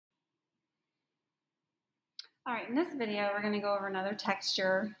All right, in this video, we're going to go over another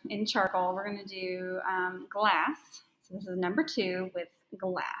texture in charcoal. We're going to do glass. So this is number 2 with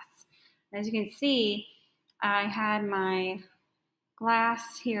glass. As you can see, I had my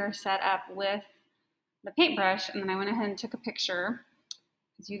glass here set up with the paintbrush, and then I went ahead and took a picture,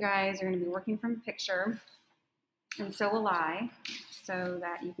 because you guys are going to be working from a picture, and so will I, so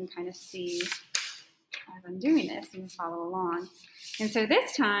that you can kind of see as I'm doing this and follow along. And so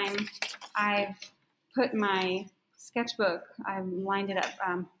this time, I've put my sketchbook, I've lined it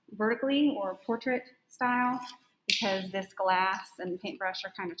up vertically or portrait style, because this glass and paintbrush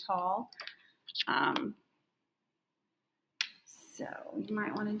are kind of tall. So you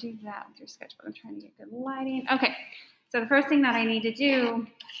might want to do that with your sketchbook. I'm trying to get good lighting. Okay, so the first thing that I need to do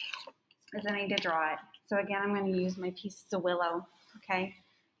is I need to draw it. So again, I'm going to use my pieces of willow, okay?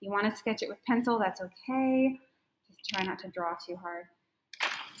 If you want to sketch it with pencil, that's okay. Just try not to draw too hard.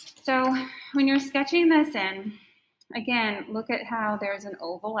 So when you're sketching this in, again, look at how there's an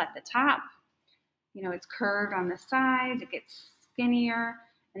oval at the top. You know, it's curved on the sides, it gets skinnier.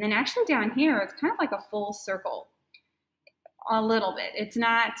 And then actually down here, it's kind of like a full circle, a little bit. It's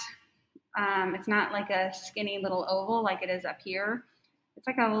not like a skinny little oval like it is up here. It's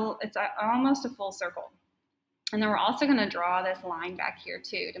like almost a full circle. And then we're also going to draw this line back here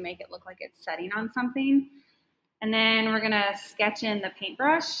too to make it look like it's setting on something. And then we're going to sketch in the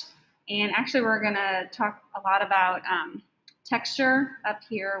paintbrush. And actually we're going to talk a lot about texture up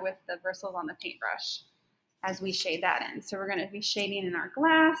here with the bristles on the paintbrush as we shade that in. So we're going to be shading in our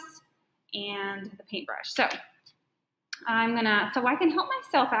glass and the paintbrush. So so I can help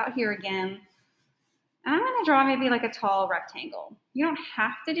myself out here again. And I'm going to draw maybe like a tall rectangle. You don't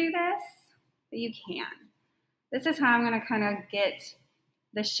have to do this, but you can. This is how I'm going to kind of get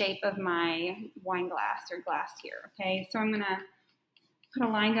the shape of my wine glass or glass here, okay? So I'm going to put a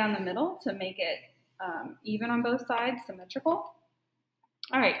line down the middle to make it even on both sides, symmetrical.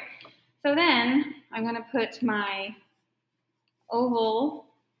 All right, so then I'm going to put my oval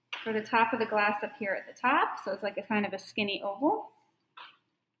for the top of the glass up here at the top, so it's like a kind of a skinny oval.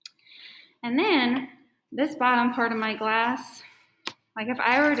 And then this bottom part of my glass, like if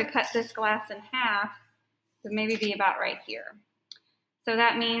I were to cut this glass in half, it would maybe be about right here. So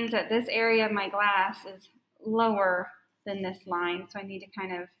that means that this area of my glass is lower than this line, so I need to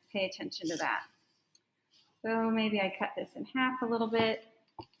kind of pay attention to that. So maybe I cut this in half a little bit,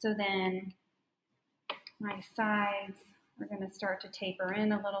 so then my sides are going to start to taper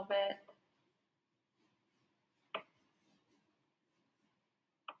in a little bit.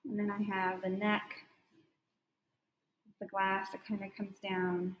 And then I have the neck of the glass that kind of comes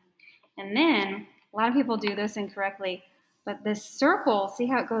down. And then, a lot of people do this incorrectly, but this circle, see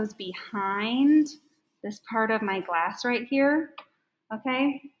how it goes behind this part of my glass right here?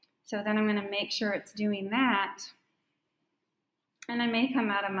 Okay, so then I'm going to make sure it's doing that. And I may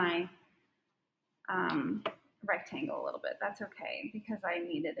come out of my rectangle a little bit. That's okay, because I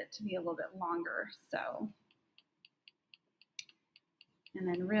needed it to be a little bit longer. So, and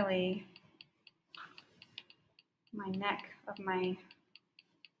then really, my neck of my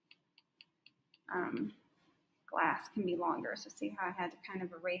glass can be longer. So see how I had to kind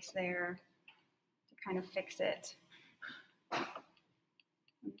of erase there to kind of fix it.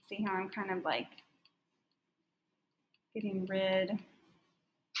 And see how I'm kind of like getting rid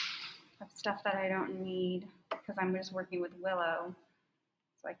of stuff that I don't need, because I'm just working with willow,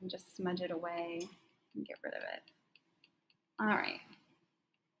 so I can just smudge it away and get rid of it. All right.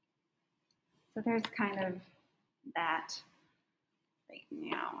 So there's kind of that right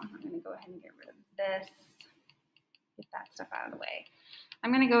now. I'm going to go ahead and get rid of this, get that stuff out of the way.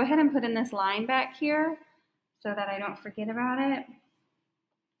 I'm going to go ahead and put in this line back here so that I don't forget about it.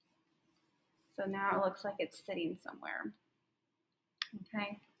 So now it looks like it's sitting somewhere.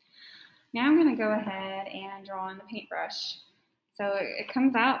 Okay. Now I'm going to go ahead and draw in the paintbrush. So it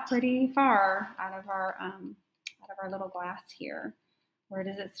comes out pretty far out of our little glass here. Where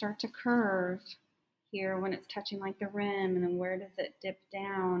does it start to curve here when it's touching like the rim, and then where does it dip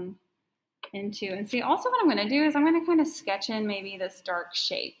down into? And see, also what I'm going to do is I'm going to kind of sketch in maybe this dark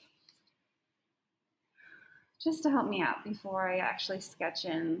shape, just to help me out before I actually sketch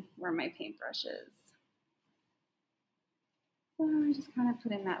in where my paintbrush is. So I just kind of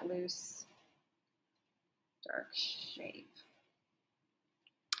put in that loose dark shape.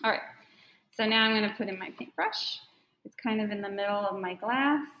 All right, so now I'm going to put in my paintbrush. It's kind of in the middle of my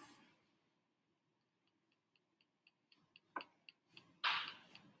glass.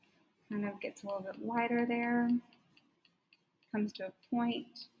 Kind of gets a little bit wider there. Comes to a point.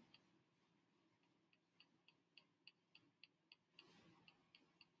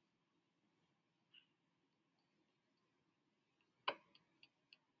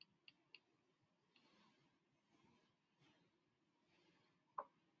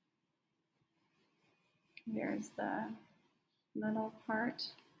 There's the middle part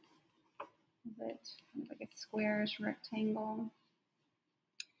of it, kind of like a squarish rectangle.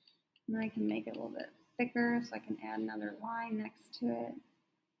 And then I can make it a little bit thicker so I can add another line next to it.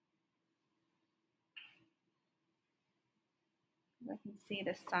 I can see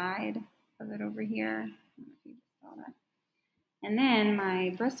the side of it over here. I don't know if you just saw that. And then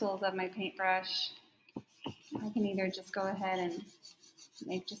my bristles of my paintbrush, I can either just go ahead and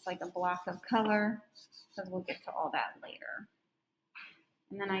make just like a block of color, because we'll get to all that later.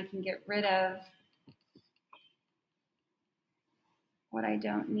 And then I can get rid of what I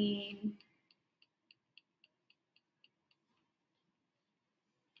don't need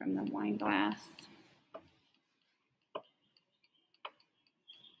from the wine glass.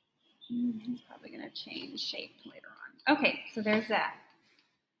 It's probably going to change shape later on. Okay, so there's that.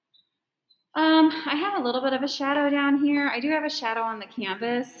 I have a little bit of a shadow down here. I do have a shadow on the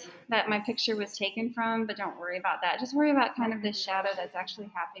canvas that my picture was taken from, but don't worry about that. Just worry about kind of the shadow that's actually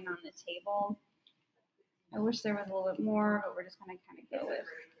happening on the table. I wish there was a little bit more, but we're just going to kind of go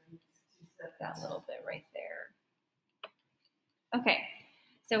with that little bit right there. Okay,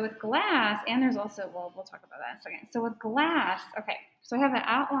 so with glass, and there's also, well, we'll talk about that in a second. So with glass, okay, so I have the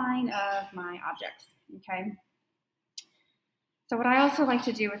outline of my objects, okay? So what I also like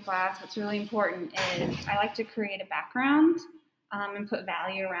to do with glass, what's really important, is I like to create a background and put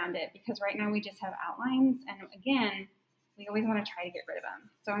value around it, because right now we just have outlines, and again, we always want to try to get rid of them.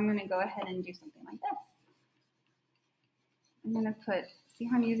 So I'm going to go ahead and do something like this. I'm going to put, see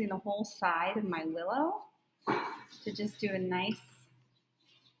how I'm using the whole side of my willow to just do a nice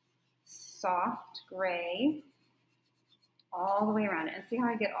soft gray all the way around it. And see how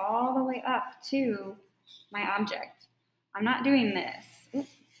I get all the way up to my object. I'm not doing this. Oops.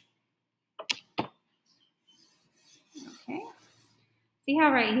 Okay. See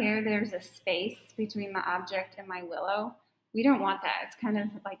how right here there's a space between the object and my willow? We don't want that. It's kind of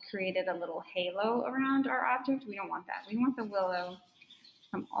like created a little halo around our object. We don't want that. We want the willow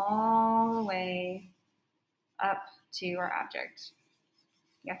to come all the way up to our object.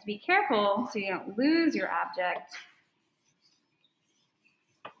 You have to be careful so you don't lose your object.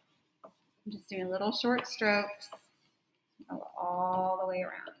 I'm just doing little short strokes all the way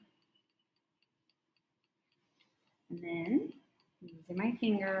around. And then using my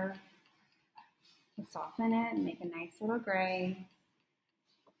finger to soften it and make a nice little gray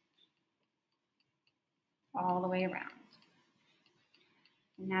all the way around.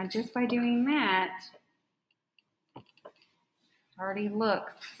 And now just by doing that, it already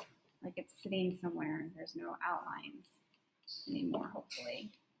looks like it's sitting somewhere. There's no outlines anymore,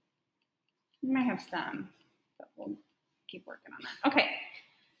 hopefully. We might have some, but we'll keep working on that. Okay,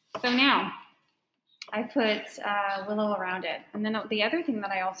 so now I put willow around it. And then the other thing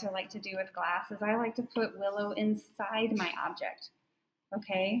that I also like to do with glass is I like to put willow inside my object.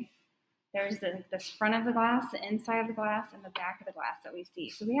 Okay, there's this front of the glass, the inside of the glass, and the back of the glass that we see.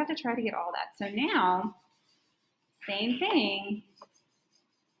 So we have to try to get all that. So now, same thing.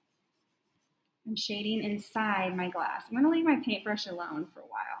 I'm shading inside my glass. I'm going to leave my paintbrush alone for a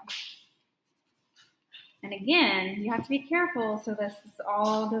while. And again, you have to be careful so this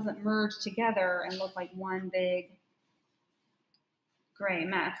all doesn't merge together and look like one big gray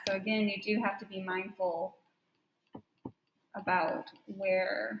mess. So again, you do have to be mindful about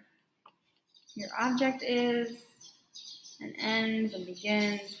where your object is and ends and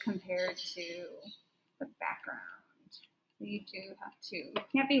begins compared to the background. So you do have to, you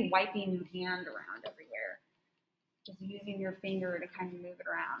can't be wiping your hand around everywhere. Just using your finger to kind of move it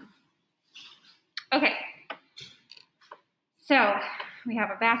around. Okay, so we have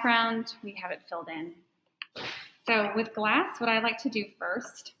a background, we have it filled in. So with glass, what I like to do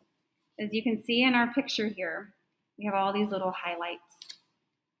first is you can see in our picture here, we have all these little highlights,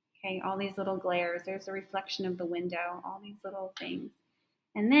 okay, all these little glares. There's a reflection of the window, all these little things.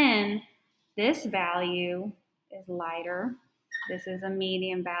 And then this value is lighter, this is a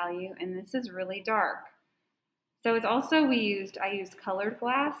medium value, and this is really dark. So it's also, I used colored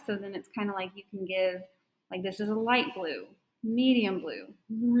glass, so then it's kind of like you can give, like this is a light blue, medium blue,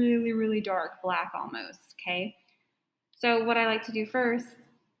 really, really dark black almost, okay? So what I like to do first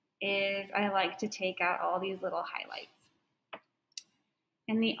is I like to take out all these little highlights.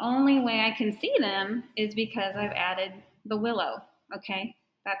 And the only way I can see them is because I've added the willow, okay?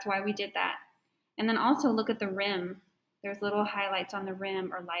 That's why we did that. And then also look at the rim. There's little highlights on the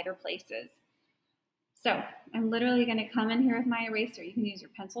rim or lighter places. So I'm literally going to come in here with my eraser. You can use your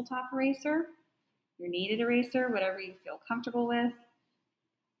pencil top eraser, your kneaded eraser, whatever you feel comfortable with,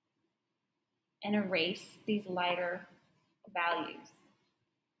 and erase these lighter values.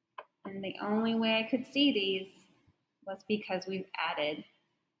 And the only way I could see these was because we've added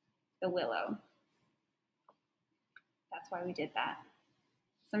the willow. That's why we did that.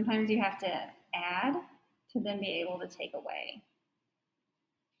 Sometimes you have to add to then be able to take away.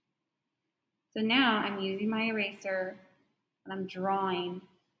 So now I'm using my eraser and I'm drawing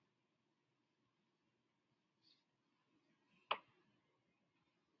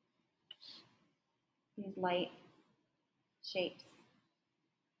these light shapes.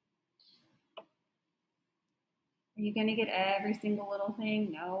 Are you going to get every single little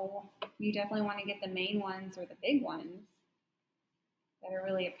thing? No. You definitely want to get the main ones or the big ones that are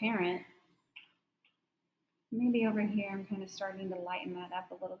really apparent. Maybe over here I'm kind of starting to lighten that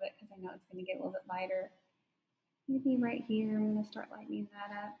up a little bit because I know it's going to get a little bit lighter. Maybe right here I'm going to start lightening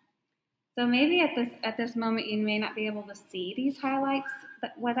that up. So maybe at this moment you may not be able to see these highlights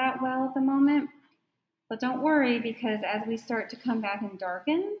that well at the moment. But don't worry, because as we start to come back and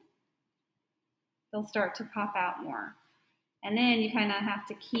darken, they'll start to pop out more. And then you kind of have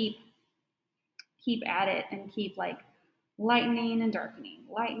to keep at it and keep like lightening and darkening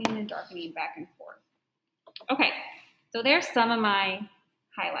back and forth. Okay, so there's some of my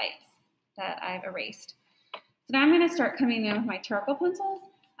highlights that I've erased. So now I'm going to start coming in with my charcoal pencils,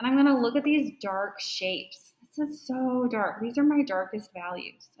 and I'm going to look at these dark shapes. This is so dark. These are my darkest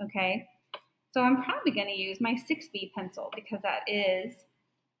values, okay? So I'm probably going to use my 6B pencil because that is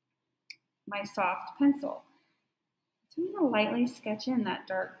my soft pencil. So I'm going to lightly sketch in that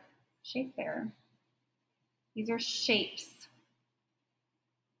dark shape there. These are shapes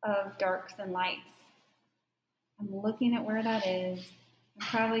of darks and lights. I'm looking at where that is. I'm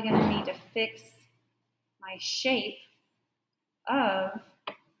probably going to need to fix my shape of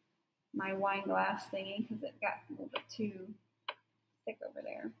my wine glass thingy because it got a little bit too thick over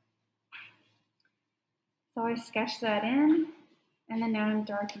there. So I sketched that in, and then now I'm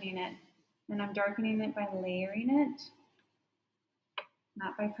darkening it. And I'm darkening it by layering it,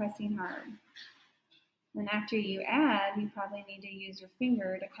 not by pressing hard. And after you add, you probably need to use your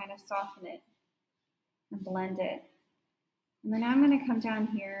finger to kind of soften it and blend it. And then I'm going to come down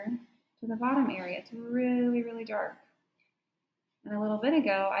here to the bottom area. It's really, really dark. And a little bit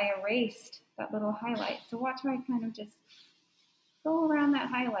ago, I erased that little highlight. So watch how I kind of just go around that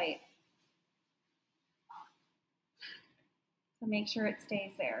highlight. So make sure it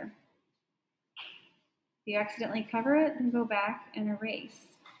stays there. If you accidentally cover it, then go back and erase.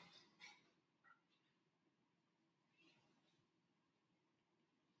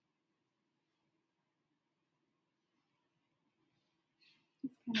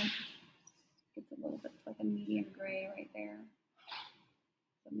 This kind of gets a little bit like a medium gray right there.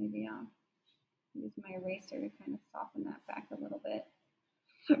 So maybe I'll use my eraser to kind of soften that back a little bit.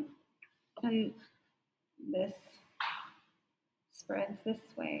 And this spreads this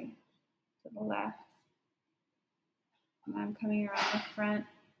way to the left. And I'm coming around the front,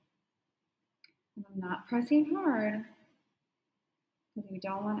 and I'm not pressing hard because we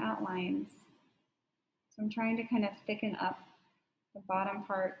don't want outlines. So I'm trying to kind of thicken up the bottom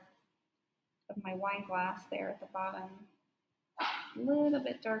part of my wine glass there at the bottom, a little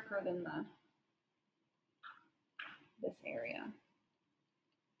bit darker than this area.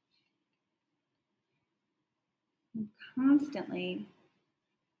 I'm constantly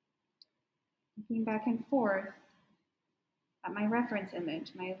looking back and forth at my reference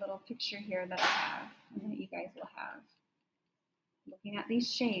image, my little picture here that I have and that you guys will have. Looking at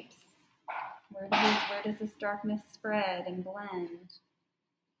these shapes. Where does this darkness spread and blend?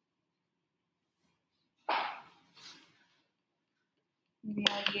 Maybe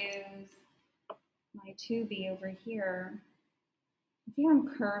I'll use my 2B over here. See how I'm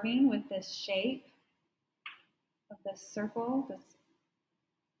curving with this shape of this circle?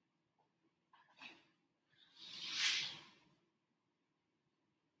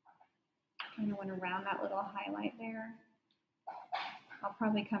 Kind of went around that little highlight there. I'll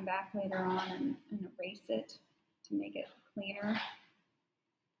probably come back later on and erase it to make it cleaner.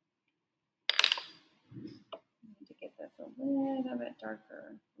 I need to get this a little bit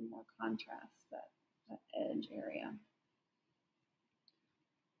darker for more contrast, that edge area.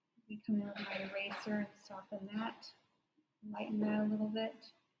 We come in with my eraser and soften that, lighten that a little bit.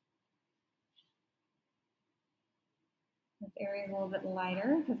 This area is a little bit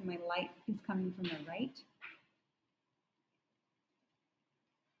lighter because my light is coming from the right.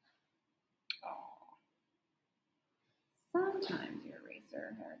 Sometimes your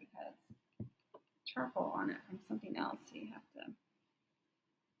eraser already has charcoal on it from something else, so you have to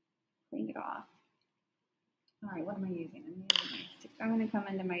clean it off. All right, what am I using? I'm going to come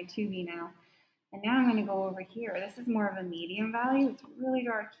into my 2B now. And now I'm going to go over here. This is more of a medium value. It's really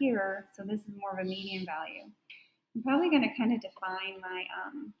dark here, so this is more of a medium value. I'm probably going to kind of define my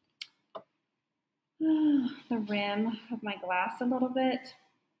the rim of my glass a little bit.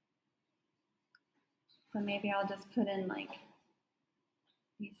 So maybe I'll just put in like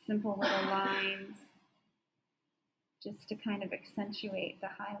these simple little lines just to kind of accentuate the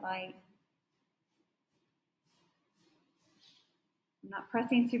highlight. I'm not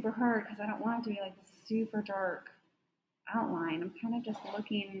pressing super hard because I don't want it to be like a super dark outline. I'm kind of just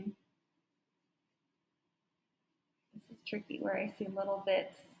looking. This is tricky where I see little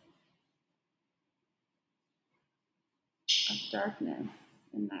bits of darkness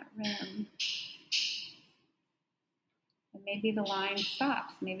in that rim. And maybe the line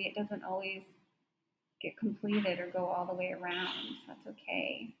stops. Maybe it doesn't always get completed or go all the way around. That's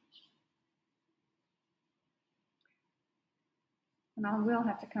okay. And I will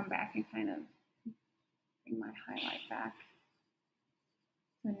have to come back and kind of bring my highlight back.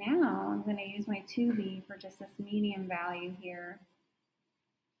 So now I'm going to use my 2B for just this medium value here.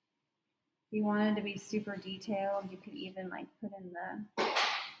 If you wanted to be super detailed, you could even like put in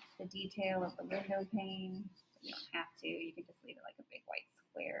the detail of the window pane. But you don't have to. You can just leave it like a big white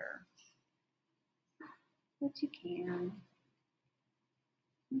square. But you can.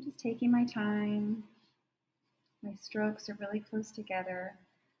 I'm just taking my time. My strokes are really close together.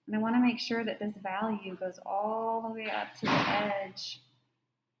 And I want to make sure that this value goes all the way up to the edge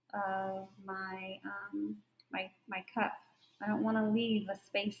of my, my cup. I don't want to leave a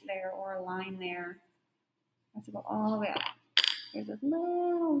space there or a line there. I have to go all the way up. There's this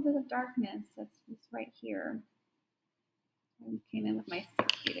little bit of darkness that's just right here. I came in with my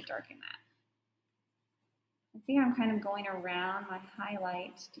 6B to darken that. And see how I'm kind of going around my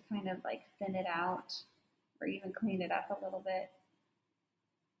highlight to kind of like thin it out or even clean it up a little bit.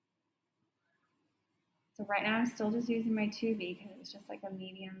 So right now I'm still just using my 2B because it's just like a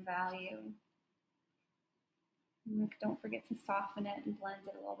medium value. And don't forget to soften it and blend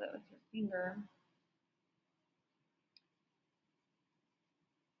it a little bit with your finger.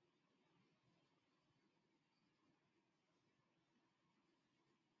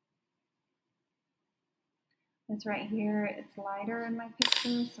 This right here, it's lighter in my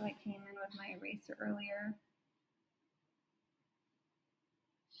picture, so I came in with my eraser earlier.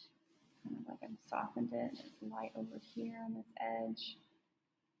 Kind of like I've softened it. It's light over here on this edge.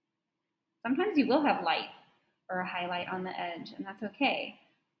 Sometimes you will have light or a highlight on the edge, and that's okay.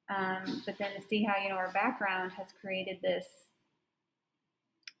 But then to see how, you know, our background has created this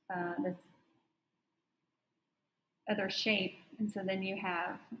this other shape, and so then you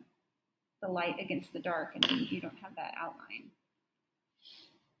have the light against the dark, and you don't have that outline.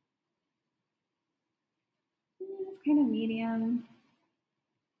 It's kind of medium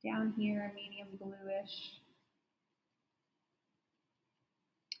down here, medium bluish.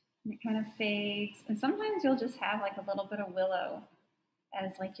 And it kind of fades. And sometimes you'll just have like a little bit of willow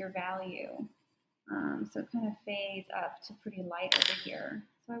as like your value. So it kind of fades up to pretty light over here.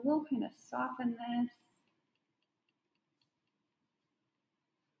 So I will kind of soften this.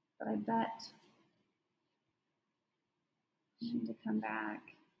 But I bet I need to come back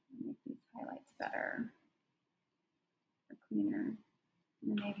and make these highlights better or cleaner.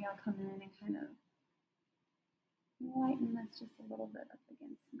 And then maybe I'll come in and kind of lighten this just a little bit up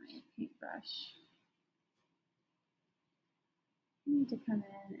against my paintbrush. I need to come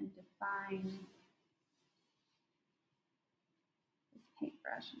in and define this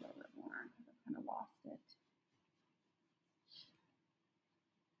paintbrush a little bit more because I've kind of lost it.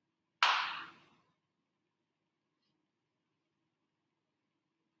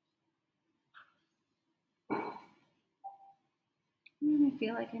 And I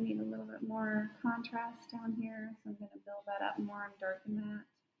feel like I need a little bit more contrast down here, so I'm going to build that up more and darken that.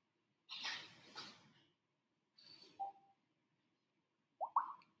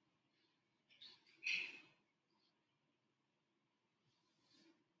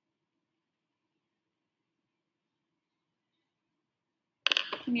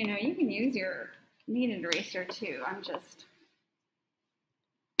 And, you know, you can use your kneaded eraser too. I'll go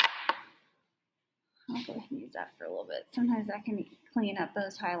ahead and use that for a little bit. Sometimes that can clean up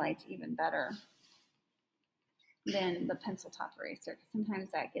those highlights even better than the pencil top eraser.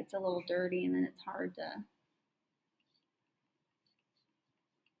 Sometimes that gets a little dirty and then it's hard to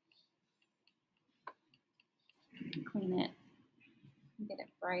clean it and get it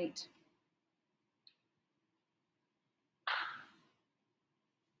bright.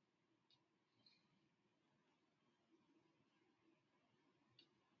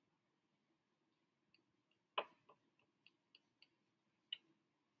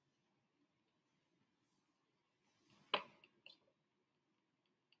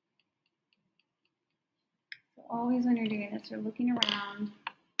 always when you're doing this, you're looking around.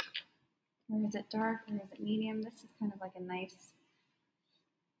 Or is it dark or is it medium? This is kind of like a nice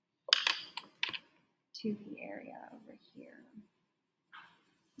tubey area over here.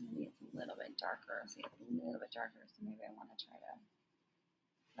 Maybe it's a little bit darker. See, it's a little bit darker, so maybe I want to try to.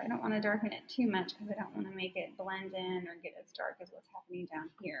 I don't want to darken it too much because I don't want to make it blend in or get as dark as what's happening down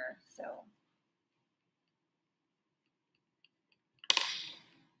here. So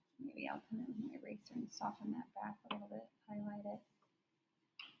maybe I'll come in with my eraser and soften that back a little bit, highlight it.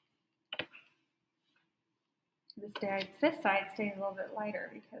 This side stays a little bit lighter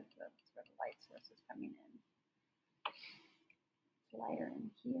because that's where the light source is coming in. It's lighter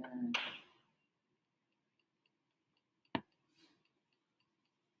in here.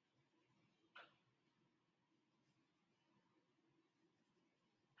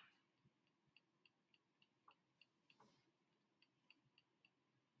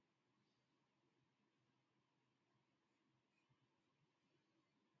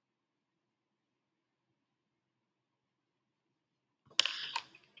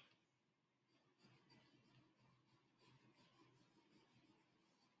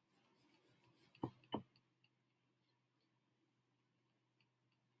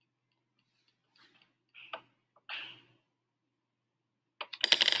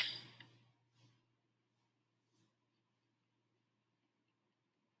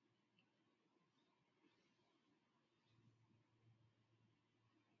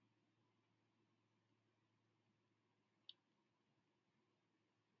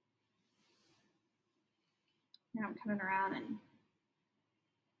 Now I'm coming around and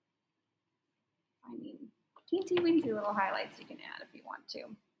finding teensy weensy little highlights you can add if you want to.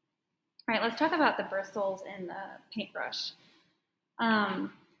 All right, let's talk about the bristles in the paintbrush.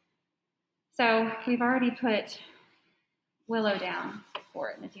 So we've already put willow down for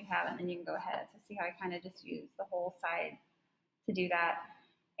it, and if you haven't, then you can go ahead. So see how I kind of just use the whole side to do that.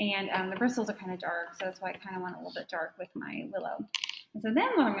 And the bristles are kind of dark, so that's why I kind of want a little bit dark with my willow. And so then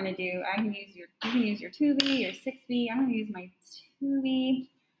what I'm going to do, you can use your 2B or 6B. I'm going to use my 2B.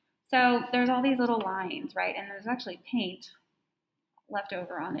 So there's all these little lines, right? And there's actually paint left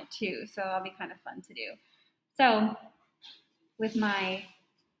over on it too, so that'll be kind of fun to do. So with my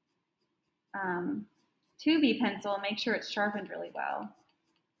 2B pencil, make sure it's sharpened really well.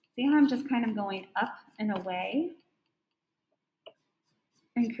 See how I'm just kind of going up and away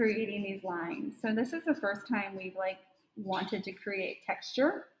and creating these lines. So this is the first time we've wanted to create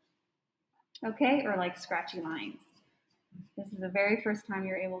texture, okay, or like scratchy lines. This is the very first time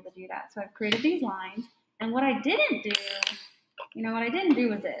you're able to do that. So I've created these lines, and what I didn't do, what I didn't do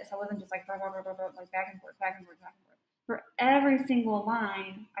was this. I wasn't just like back and forth, back and forth, back and forth. For every single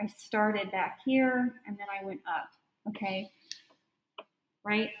line, I started back here, and then I went up, okay,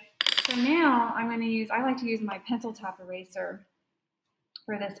 right? So now I'm going to use, I like to use my pencil top eraser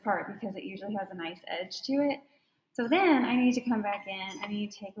for this part because it usually has a nice edge to it. So then I need to come back in, I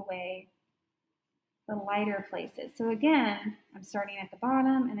need to take away the lighter places. So again, I'm starting at the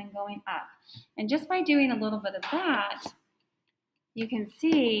bottom and then going up. And just by doing a little bit of that, you can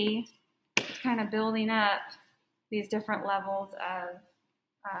see it's kind of building up these different levels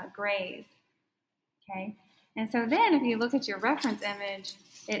of grays, okay? And so then if you look at your reference image,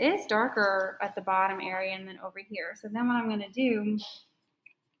 it is darker at the bottom area and then over here. So then what I'm gonna do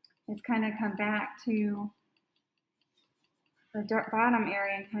is kind of come back to the bottom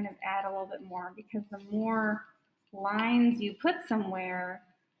area and kind of add a little bit more, because the more lines you put somewhere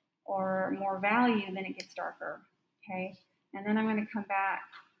or more value, then it gets darker, okay? And then I'm going to come back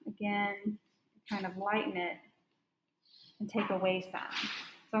again, kind of lighten it and take away some.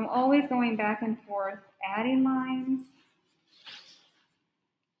 So I'm always going back and forth, adding lines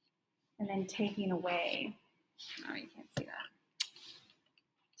and then taking away. Oh, you can't see that.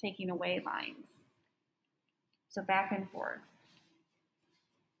 Taking away lines. So back and forth.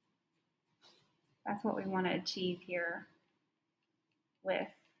 That's what we want to achieve here with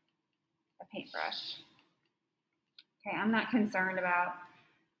a paintbrush. Okay, I'm not concerned about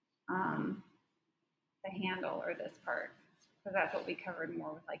the handle or this part, because that's what we covered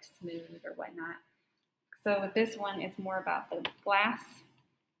more with like smooth or whatnot. So with this one, it's more about the glass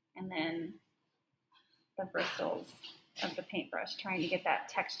and then the bristles of the paintbrush, trying to get that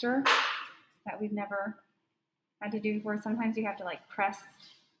texture that we've never had to do before. Sometimes you have to like press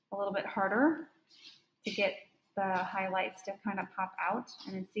a little bit harder to get the highlights to kind of pop out,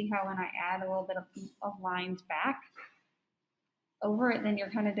 and then see how when I add a little bit of lines back over it, then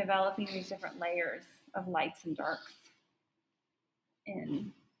you're kind of developing these different layers of lights and darks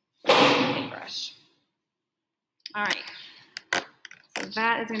in the paintbrush. All right, so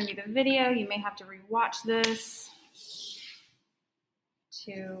that is going to be the video. You may have to rewatch this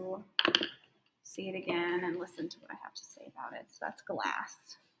to see it again and listen to what I have to say about it. So that's glass.